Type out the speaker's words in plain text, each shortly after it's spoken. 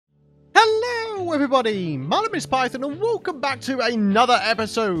Hello everybody, my name is Python and welcome back to another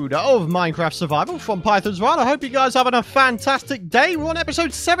episode of Minecraft Survival from Python's Run. I hope you guys are having a fantastic day. We're on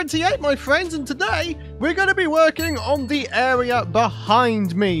episode 78, my friends, and today we're going to be working on the area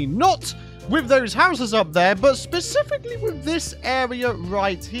behind me. Not with those houses up there, but specifically with this area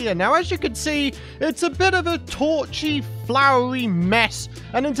right here. Now, as you can see, it's a bit of a torchy, flowery mess.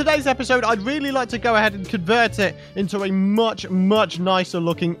 And in today's episode, I'd really like to go ahead and convert it into a much nicer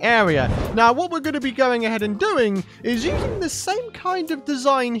looking area. Now, what we're going to be going ahead and doing is using the same kind of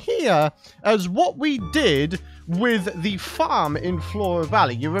design here as what we did with the farm in Flora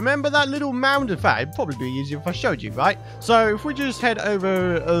Valley. You remember that little mound? In fact, it'd probably be easier if I showed you, right? So if we just head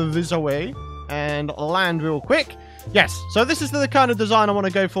over this way and land real quick. Yes, so this is the kind of design I want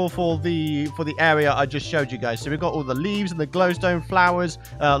to go for the area I just showed you guys. So we've got all the leaves and the glowstone flowers,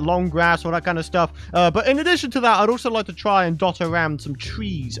 long grass, all that kind of stuff. But in addition to that, I'd also like to try and dot around some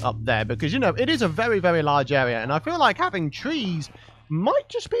trees up there because, you know, it is a very large area. And I feel like having trees might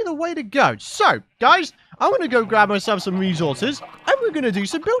just be the way to go. So, guys, I'm going to go grab myself some resources and we're going to do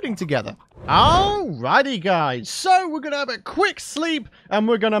some building together. Alrighty, guys. So, we're going to have a quick sleep and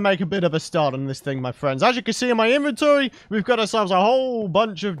we're going to make a bit of a start on this thing, my friends. As you can see in my inventory, we've got ourselves a whole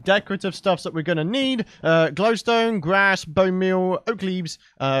bunch of decorative stuffs that we're going to need. Glowstone, grass, bone meal, oak leaves,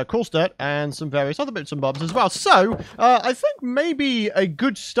 coarse dirt, and some various other bits and bobs as well. So, I think maybe a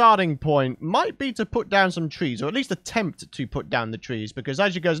good starting point might be to put down some trees, or at least attempt to put down the trees, because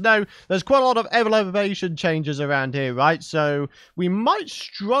as you guys know, there's quite a lot of elevation changes around here, right? So, we might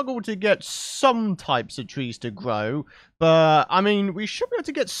struggle to get some types of trees to grow, but I mean, we should be able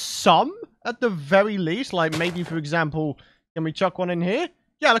to get some at the very least. Like maybe, for example, can we chuck one in here?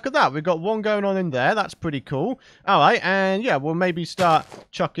 Yeah, look at that. We've got one going on in there. That's pretty cool. All right, and yeah, we'll maybe start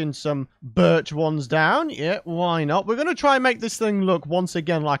chucking some birch ones down. Yeah, why not? We're going to try and make this thing look once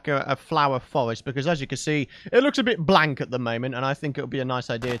again like a flower forest, because as you can see, it looks a bit blank at the moment, and I think it'll be a nice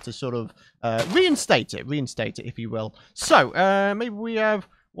idea to sort of reinstate it, if you will. So, maybe we have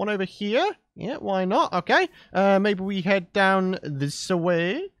one over here. Yeah, why not? Okay. Maybe we head down this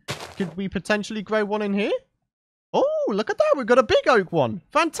way. Could we potentially grow one in here? Oh, look at that. We've got a big oak one.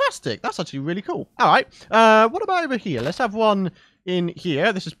 Fantastic. That's actually really cool. All right. What about over here? Let's have one in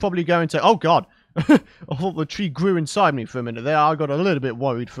here. This is probably going to... Oh, God. I thought the tree grew inside me for a minute there. I got a little bit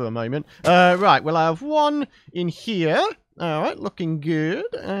worried for a moment. Right. We'll have one in here. All right. Looking good.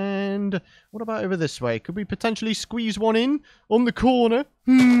 And what about over this way? Could we potentially squeeze one in on the corner?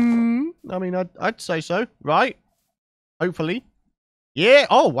 I mean, I'd say so. Right. Hopefully. Yeah.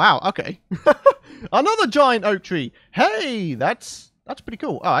 Oh, wow. Okay. Another giant oak tree. Hey, that's pretty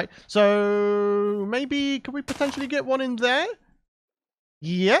cool. All right. So maybe could we potentially get one in there?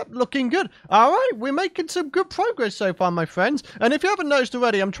 Yep, looking good. All right, we're making some good progress so far, my friends. And if you haven't noticed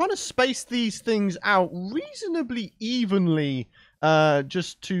already, I'm trying to space these things out reasonably evenly,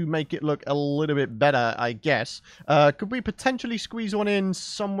 just to make it look a little bit better, I guess. Could we potentially squeeze one in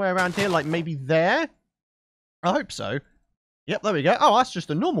somewhere around here, like maybe there? I hope so. Yep, there we go. Oh, that's just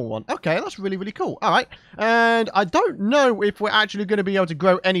a normal one. Okay, that's really cool. All right. And I don't know if we're actually going to be able to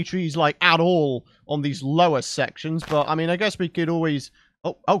grow any trees, like, at all on these lower sections. But, I mean, I guess we could always...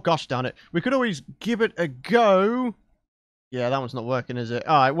 Oh, gosh darn it. We could always give it a go. Yeah, that one's not working, is it?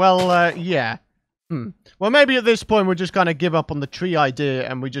 All right, well, yeah. Well, maybe at this point we'll just kind of give up on the tree idea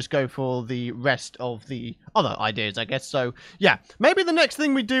and we just go for the rest of the other ideas, I guess. So, yeah, maybe the next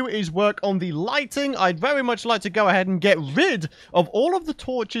thing we do is work on the lighting. I'd very much like to go ahead and get rid of all of the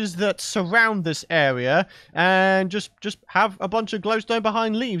torches that surround this area and just have a bunch of glowstone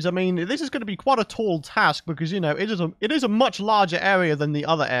behind leaves. I mean, this is going to be quite a tall task because, you know, it is a much larger area than the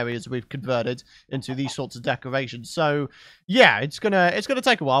other areas we've converted into these sorts of decorations. So, yeah, it's gonna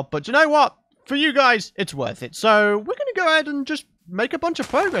take a while, but you know what? For you guys, it's worth it. So, we're going to go ahead and just make a bunch of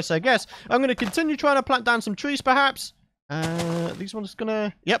progress, I guess. I'm going to continue trying to plant down some trees, perhaps. These ones going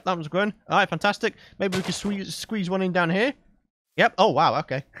to... Yep, that one's grown. All right, fantastic. Maybe we can squeeze one in down here. Yep. Oh, wow,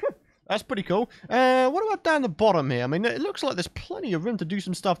 okay. That's pretty cool. What about down the bottom here? I mean, it looks like there's plenty of room to do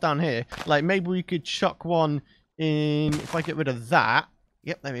some stuff down here. Like, maybe we could chuck one in... If I get rid of that...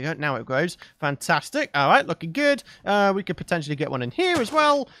 Yep, there we go. Now it grows. Fantastic. All right, looking good. We could potentially get one in here as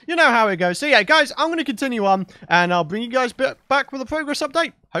well. You know how it goes. So, yeah, guys, I'm going to continue on, and I'll bring you guys back with a progress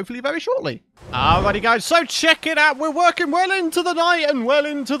update, hopefully very shortly. Alrighty, guys, so check it out. We're working well into the night and well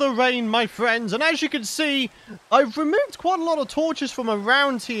into the rain, my friends. And as you can see, I've removed quite a lot of torches from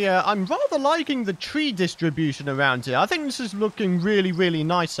around here. I'm rather liking the tree distribution around here. I think this is looking really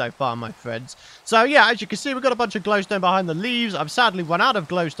nice so far, my friends. So, yeah, as you can see, we've got a bunch of glowstone behind the leaves. I've sadly run out of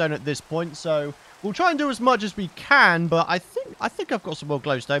glowstone at this point, so we'll try and do as much as we can, but I think I've got some more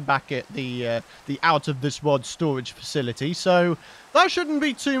glowstone back at the out of this world storage facility, so that shouldn't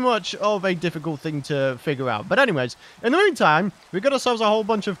be too much of a difficult thing to figure out. But anyways, in the meantime, we've got ourselves a whole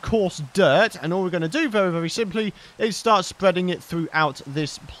bunch of coarse dirt, and all we're going to do very, very simply is start spreading it throughout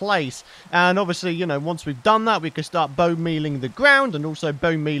this place. And obviously, you know, once we've done that, we can start bone mealing the ground and also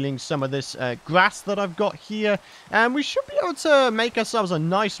bone mealing some of this grass that I've got here. And we should be able to make ourselves a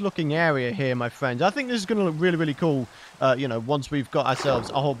nice looking area here, my friends. I think this is going to look really, really cool. You know, once we've got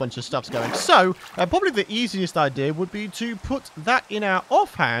ourselves a whole bunch of stuffs going. So, probably the easiest idea would be to put that in our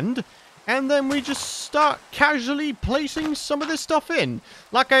offhand, and then we just start casually placing some of this stuff in.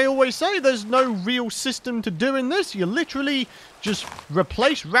 Like I always say, there's no real system to doing this. You literally just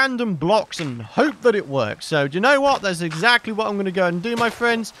replace random blocks and hope that it works. So, do you know what? That's exactly what I'm going to go and do, my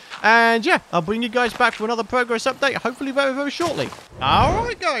friends. And yeah, I'll bring you guys back for another progress update, hopefully very, very shortly.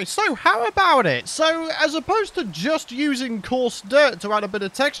 Alright, guys. So, how about it? So, as opposed to just using coarse dirt to add a bit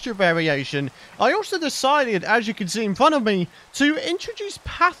of texture variation, I also decided, as you can see in front of me, to introduce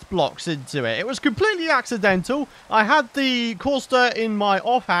path blocks into it. It was completely accidental. I had the coarse dirt in my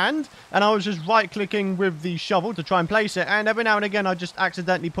offhand, and I was just right-clicking with the shovel to try and place it, and every now and again I just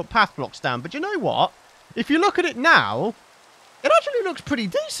accidentally put path blocks down. But you know what? If you look at it now, it actually looks pretty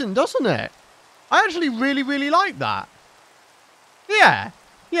decent, doesn't it? I actually really, really like that. Yeah.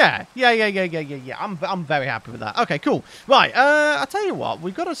 I'm very happy with that. Okay, cool. Right, I'll tell you what.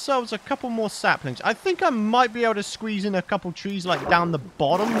 We've got ourselves a couple more saplings. I think I might be able to squeeze in a couple trees, like, down the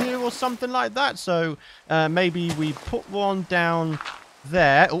bottom here or something like that. So, maybe we put one down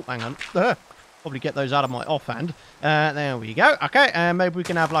there. Oh, hang on. Probably get those out of my offhand. There we go. Okay, and maybe we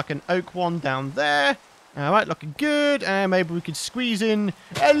can have, like, an oak one down there. Alright, looking good. And maybe we could squeeze in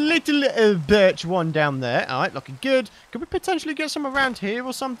a little birch one down there. Alright, looking good. Could we potentially get some around here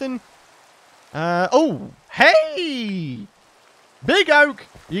or something? Oh, hey! Big oak!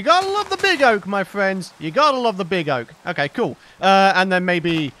 You gotta love the big oak, my friends. You gotta love the big oak. Okay, cool. And then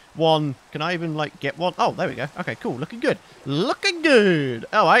maybe one... Can I even, like, get one? Oh, there we go. Okay, cool. Looking good. Looking good.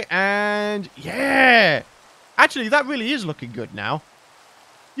 Alright, and... Yeah! Actually, that really is looking good now.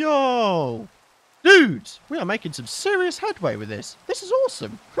 Yo! Dudes, we are making some serious headway with this. This is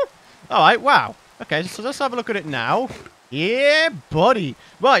awesome. Alright, wow. Okay, so let's have a look at it now. Yeah, buddy.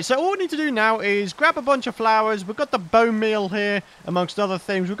 Right, so all we need to do now is grab a bunch of flowers. We've got the bone meal here, amongst other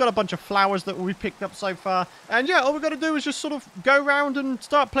things. We've got a bunch of flowers that we've picked up so far. And yeah, all we've got to do is just sort of go around and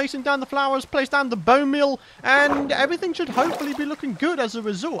start placing down the flowers, place down the bone meal, and everything should hopefully be looking good as a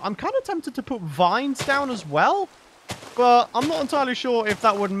result. I'm kind of tempted to put vines down as well. But I'm not entirely sure if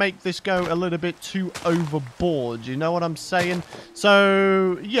that would make this go a little bit too overboard. You know what I'm saying?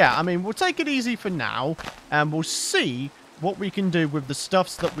 So, yeah, I mean, we'll take it easy for now. And we'll see what we can do with the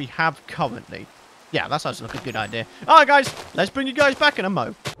stuffs that we have currently. Yeah, that sounds like a good idea. Alright, guys, let's bring you guys back in a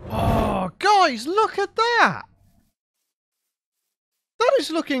mo. Oh, guys, look at that. That is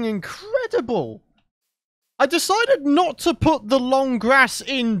looking incredible. I decided not to put the long grass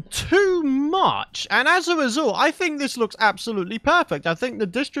in too much, and as a result, I think this looks absolutely perfect. I think the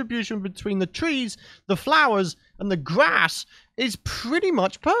distribution between the trees, the flowers, and the grass is pretty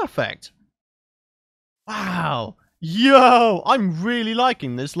much perfect. Wow. Yo, I'm really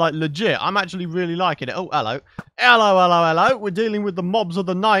liking this, like, legit. I'm actually really liking it. Oh, hello. Hello. We're dealing with the mobs of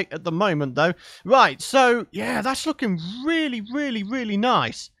the night at the moment, though. Right, so, yeah, that's looking really, really, really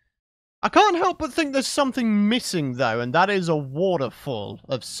nice. I can't help but think there's something missing, though, and that is a waterfall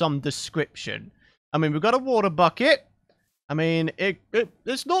of some description. I mean, we've got a water bucket. I mean,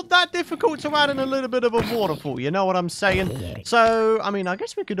 it's not that difficult to add in a little bit of a waterfall, you know what I'm saying? So, I mean, I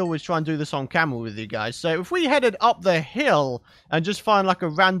guess we could always try and do this on camera with you guys. So, if we headed up the hill and just find, like, a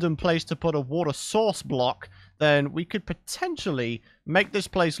random place to put a water source block, then we could potentially make this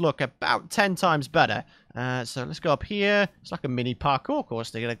place look about 10 times better. So let's go up here. It's like a mini parkour course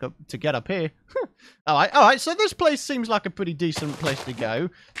to get up here. Alright, so this place seems like a pretty decent place to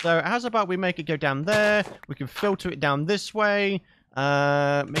go. So how's about we make it go down there? We can filter it down this way.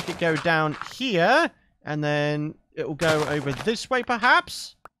 Make it go down here. And then it will go over this way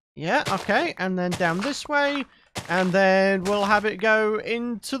perhaps. Yeah, okay. And then down this way. And then we'll have it go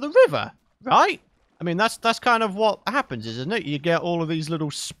into the river, right? I mean, that's kind of what happens, isn't it? You get all of these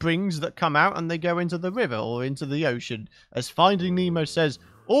little springs that come out and they go into the river or into the ocean. As Finding Nemo says,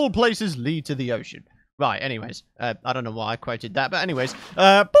 all places lead to the ocean. Right, anyways. I don't know why I quoted that, but anyways.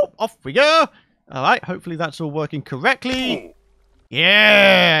 Boop, off we go. All right, hopefully that's all working correctly.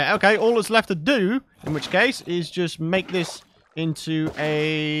 Yeah, okay, all that's left to do, in which case, is just make this into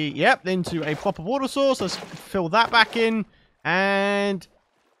a, into a proper water source. Let's fill that back in, and...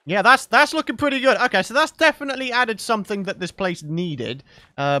 Yeah, that's looking pretty good. Okay, so that's definitely added something that this place needed.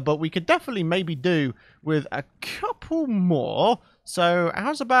 But we could definitely maybe do with a couple more. So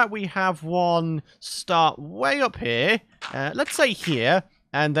how's about we have one start way up here. Let's say here.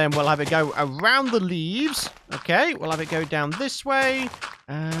 And then we'll have it go around the leaves. Okay, we'll have it go down this way.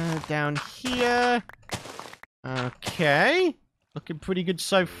 Down here. Okay. Looking pretty good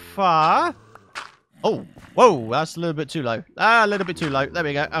so far. Oh, whoa, that's a little bit too low. A little bit too low. There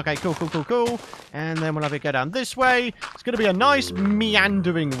we go. Okay, cool. And then we'll have it go down this way. It's going to be a nice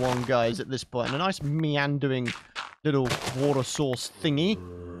meandering one, guys, at this point. A nice meandering little water source thingy.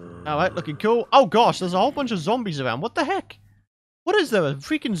 All right, looking cool. Oh, gosh, there's a whole bunch of zombies around. What the heck? What is there, a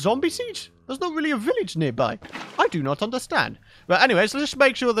freaking zombie siege? There's not really a village nearby. I do not understand. But anyways, let's just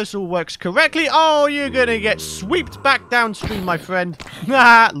make sure this all works correctly. Oh, you're going to get swept back downstream, my friend.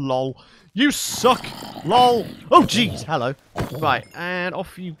 Ah, lol. You suck. Lol. Oh, jeez. Hello. Right, and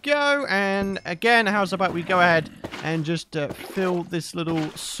off you go. And again, how's about we go ahead and just fill this little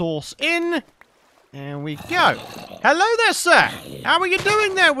source in. There we go. Hello there, sir. How are you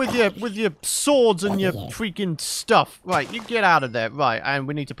doing there with your swords and your freaking stuff? Right, you get out of there. Right, and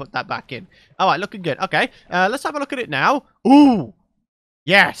we need to put that back in. All right, looking good. Okay, let's have a look at it now. Ooh.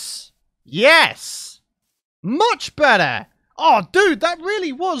 Yes. Yes. Much better. Oh, dude, that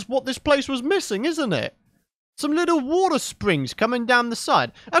really was what this place was missing, isn't it? Some little water springs coming down the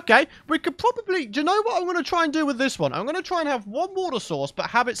side. Okay, we could probably... Do you know what I'm going to try and do with this one? I'm going to try and have one water source, but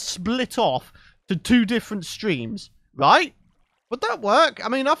have it split off to 2 different streams, right? Would that work? I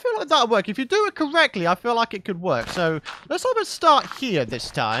mean, I feel like that would work. If you do it correctly, I feel like it could work. So let's have it start here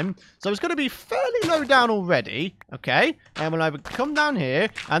this time. So it's going to be fairly low down already, okay? And we'll have it come down here,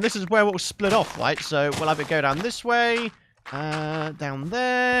 and this is where it will split off, right? So we'll have it go down this way, down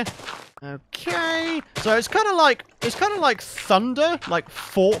there. Okay, so it's kind of like thunder, like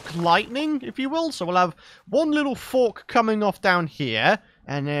fork lightning, if you will. So we'll have one little fork coming off down here.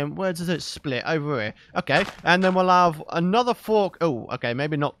 And then, where does it split? Over here. Okay, and then we'll have another fork. Oh, okay,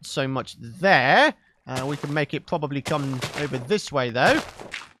 maybe not so much there. We can make it probably come over this way, though.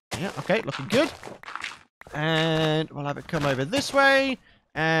 Yeah, okay, looking good. And we'll have it come over this way.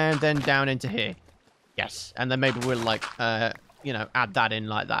 And then down into here. Yes, and then maybe we'll, like, you know, add that in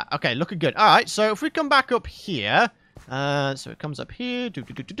like that. Okay, looking good. All right, so if we come back up here. So it comes up here.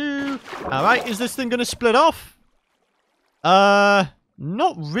 All right, is this thing going to split off?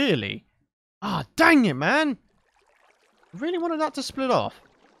 Not really. Ah, dang it, man. I really wanted that to split off.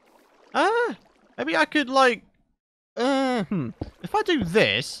 Maybe I could, like... If I do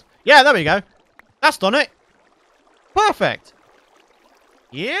this... Yeah, there we go. That's done it. Perfect.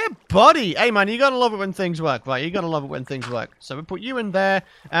 Yeah, buddy. Hey, man, you gotta love it when things work, right? You gotta love it when things work. So we put you in there,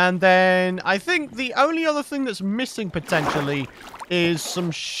 and then I think the only other thing that's missing, potentially, is some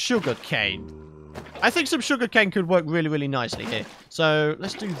sugar cane. I think some sugarcane could work really, really nicely here. So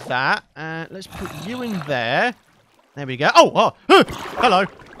let's do that. Let's put you in there. There we go. Oh, hello.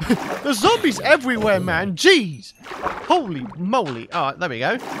 There's zombies everywhere, man. Jeez. Holy moly. All right, there we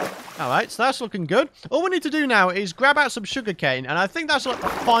go. All right, so that's looking good. All we need to do now is grab out some sugarcane, and I think that's like the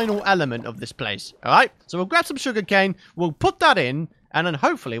final element of this place. All right, so we'll grab some sugarcane, we'll put that in, and then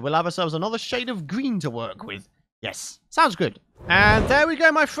hopefully we'll have ourselves another shade of green to work with. Yes, sounds good. And there we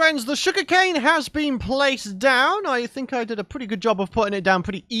go, my friends. The sugarcane has been placed down. I think I did a pretty good job of putting it down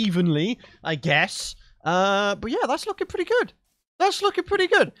pretty evenly, I guess. But yeah, that's looking pretty good. That's looking pretty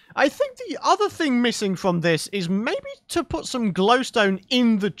good. I think the other thing missing from this is maybe to put some glowstone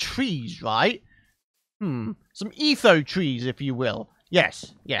in the trees, right? Some etho trees, if you will.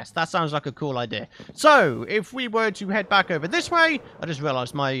 Yes, that sounds like a cool idea. So, if we were to head back over this way, I just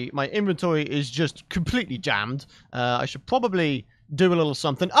realized my inventory is just completely jammed. I should probably do a little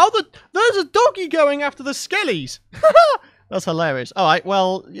something. Oh, there's a doggy going after the skellies. That's hilarious. All right,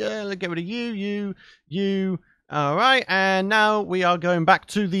 well, yeah, let's get rid of you. All right, and now we are going back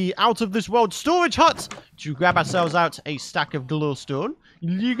to the out-of-this-world storage hut to grab ourselves out a stack of glowstone.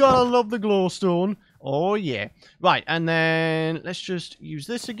 You gotta love the glowstone. Oh, yeah. Right, and then let's just use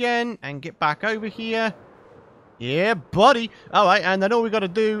this again and get back over here. Yeah, buddy. All right, and then all we got to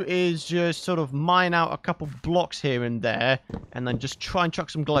do is just sort of mine out a couple blocks here and there, and then just try and chuck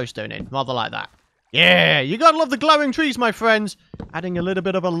some glowstone in, rather like that. Yeah, you gotta love the glowing trees, my friends. Adding a little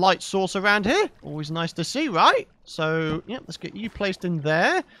bit of a light source around here. Always nice to see, right? So, yeah, let's get you placed in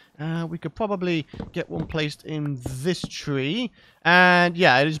there. We could probably get one placed in this tree. And,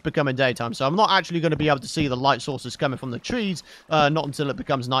 yeah, it is becoming daytime, so I'm not actually going to be able to see the light sources coming from the trees, not until it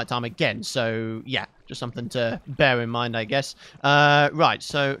becomes nighttime again. So, yeah, just something to bear in mind, I guess. Right,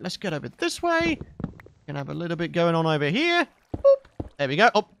 so let's get over this way. Gonna have a little bit going on over here. Boop. There we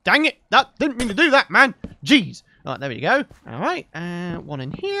go. Oh, dang it. That didn't mean to do that, man. Jeez. All right, there we go. All right. One in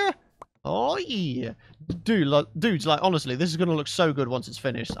here. Oh, yeah. Dudes, like, honestly, this is going to look so good once it's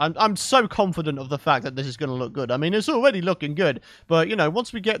finished. I'm so confident of the fact that this is going to look good. I mean, it's already looking good. But, you know,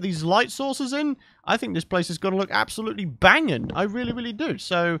 once we get these light sources in, I think this place is going to look absolutely banging. I really, really do.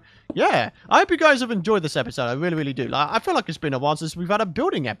 So, yeah. I hope you guys have enjoyed this episode. I really, really do. Like, I feel like it's been a while since we've had a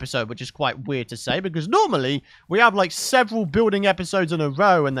building episode, which is quite weird to say. Because normally, we have, like, several building episodes in a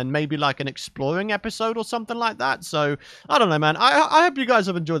row. And then maybe, like, an exploring episode or something like that. So, I don't know, man. I hope you guys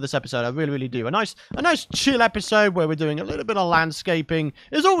have enjoyed this episode. I really, really do. A nice chill episode where we're doing a little bit of landscaping.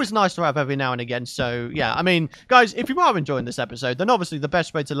 It's always nice to have every now and again. So, yeah, I mean, guys, if you are enjoying this episode, then obviously the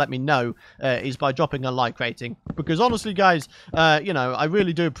best way to let me know is by dropping a like rating. Because honestly, guys, you know, I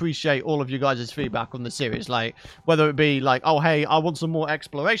really do appreciate all of you guys' feedback on the series. Like, whether it be like, oh, hey, I want some more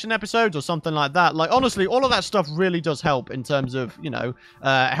exploration episodes or something like that. Like, honestly, all of that stuff really does help in terms of, you know,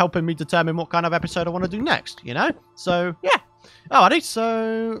 helping me determine what kind of episode I want to do next, you know? So, yeah. Alrighty,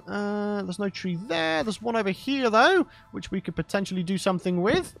 so there's no tree there. There's one over here, though, which we could potentially do something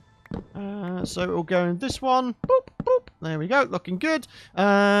with. So we'll go in this one. Boop, boop. There we go. Looking good.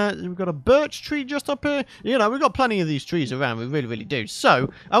 We've got a birch tree just up here. You know, we've got plenty of these trees around. We really, really do. So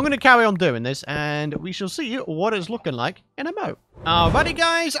I'm going to carry on doing this, and we shall see what it's looking like in a mo. Alrighty,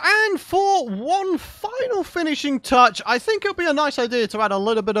 guys, and for one final finishing touch, I think it'll be a nice idea to add a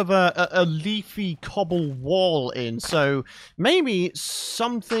little bit of a leafy cobble wall in. So maybe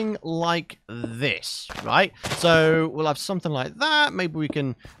something like this, right? So we'll have something like that. Maybe we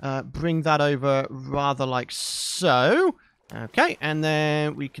can bring that over rather like so. Okay, and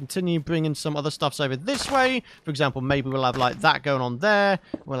then we continue bringing some other stuffs over this way. For example, maybe we'll have like that going on there.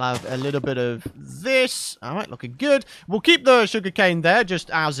 We'll have a little bit of this. All right, looking good. We'll keep the sugarcane there just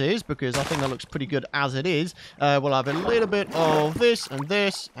as is because I think that looks pretty good as it is. We'll have a little bit of this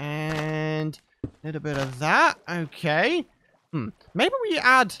and a little bit of that. Okay. Maybe we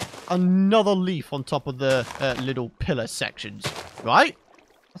add another leaf on top of the little pillar sections, right?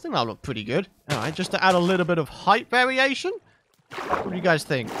 I think that'll look pretty good. All right, just to add a little bit of height variation. What do you guys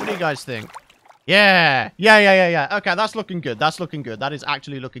think? What do you guys think? Yeah. Okay, that's looking good. That's looking good. That is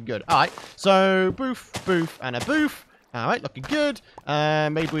actually looking good. All right, so boof, boof, and a boof. All right, looking good.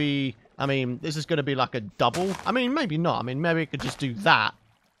 Maybe, I mean, this is going to be like a double. I mean, maybe not. I mean, maybe we could just do that.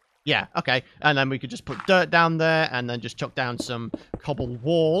 Yeah, okay. And then we could just put dirt down there and then just chuck down some cobble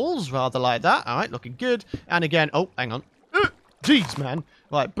walls, rather like that. All right, looking good. And again, oh, hang on. Jeez, man.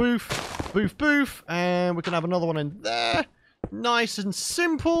 Right, boof, boof, boof. And we can have another one in there. Nice and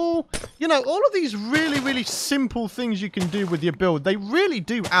simple. You know, all of these really, really simple things you can do with your build, they really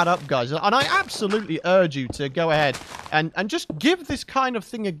do add up, guys. And I absolutely urge you to go ahead and just give this kind of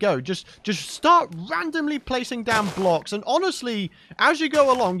thing a go. Just start randomly placing down blocks. And honestly, as you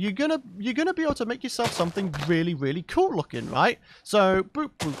go along, you're gonna be able to make yourself something really, really cool looking, right? So,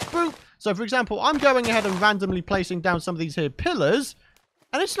 boop, boop, boop. So, for example, I'm going ahead and randomly placing down some of these here pillars,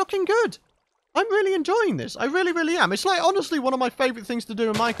 and it's looking good. I'm really enjoying this. I really, really am. It's like, honestly, one of my favorite things to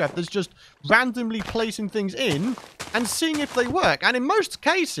do in Minecraft is just randomly placing things in and seeing if they work. And in most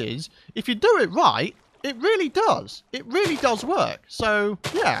cases, if you do it right, it really does. It really does work. So,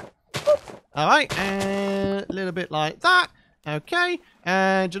 yeah. All right, and a little bit like that. Okay,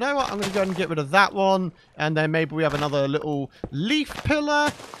 and you know what? I'm going to go ahead and get rid of that one. And then maybe we have another little leaf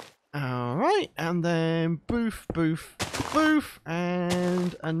pillar. Alright, and then boof, boof, boof,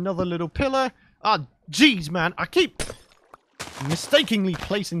 and another little pillar. Ah, jeez, man, I keep mistakenly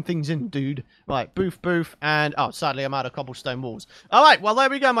placing things in, dude. Right, boof, boof, and oh, sadly, I'm out of cobblestone walls. Alright, well, there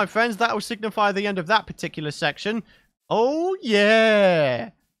we go, my friends. That will signify the end of that particular section. Oh,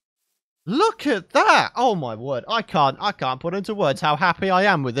 yeah. Look at that! Oh my word, I can't put into words how happy I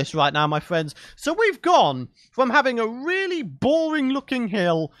am with this right now, my friends. So we've gone from having a really boring looking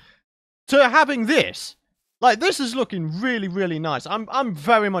hill to having this. Like, this is looking really, really nice. I'm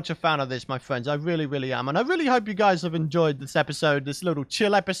very much a fan of this, my friends. I really, really am. And I really hope you guys have enjoyed this episode, this little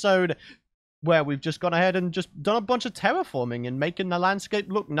chill episode, where we've just gone ahead and just done a bunch of terraforming and making the landscape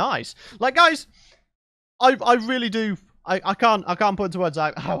look nice. Like, guys, I really do... I can't put into words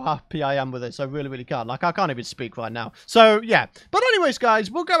how happy I am with this. I really, really can't. Like, I can't even speak right now. So, yeah. But anyways, guys,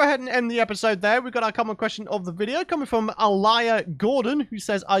 we'll go ahead and end the episode there. We've got our common question of the video coming from Alaya Gordon, who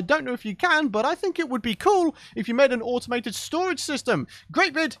says, I don't know if you can, but I think it would be cool if you made an automated storage system.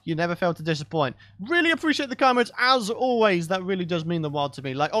 Great vid. You never fail to disappoint. Really appreciate the comments. As always, that really does mean the world to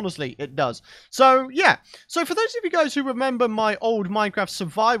me. Like, honestly, it does. So, yeah. So, for those of you guys who remember my old Minecraft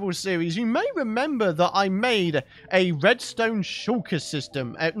survival series, you may remember that I made a redstone shulker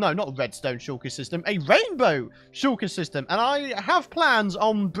system. No, not a redstone shulker system, a rainbow shulker system. And I have plans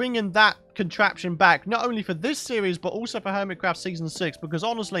on bringing that contraption back, not only for this series, but also for Hermitcraft Season 6, because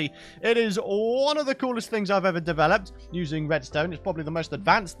honestly, it is one of the coolest things I've ever developed using redstone. It's probably the most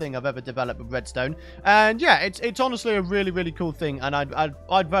advanced thing I've ever developed with redstone. And yeah, it's honestly a really, really cool thing, and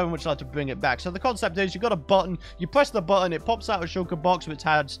I'd very much like to bring it back. So the concept is, you've got a button, you press the button, it pops out a shulker box which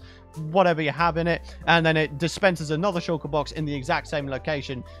has whatever you have in it, and then it dispenses another shulker box in the exact same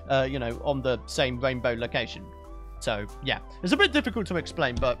location, you know, on the same rainbow location. So, yeah, it's a bit difficult to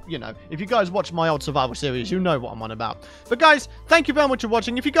explain, but, you know, if you guys watch my old survival series, you know what I'm on about. But, guys, thank you very much for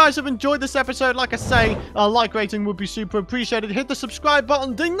watching. If you guys have enjoyed this episode, like I say, a like rating would be super appreciated. Hit the subscribe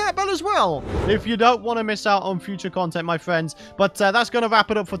button, ding that bell as well, if you don't want to miss out on future content, my friends. But that's going to wrap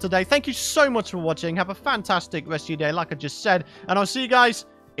it up for today. Thank you so much for watching. Have a fantastic rest of your day, like I just said, and I'll see you guys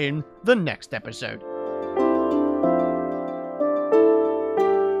in the next episode.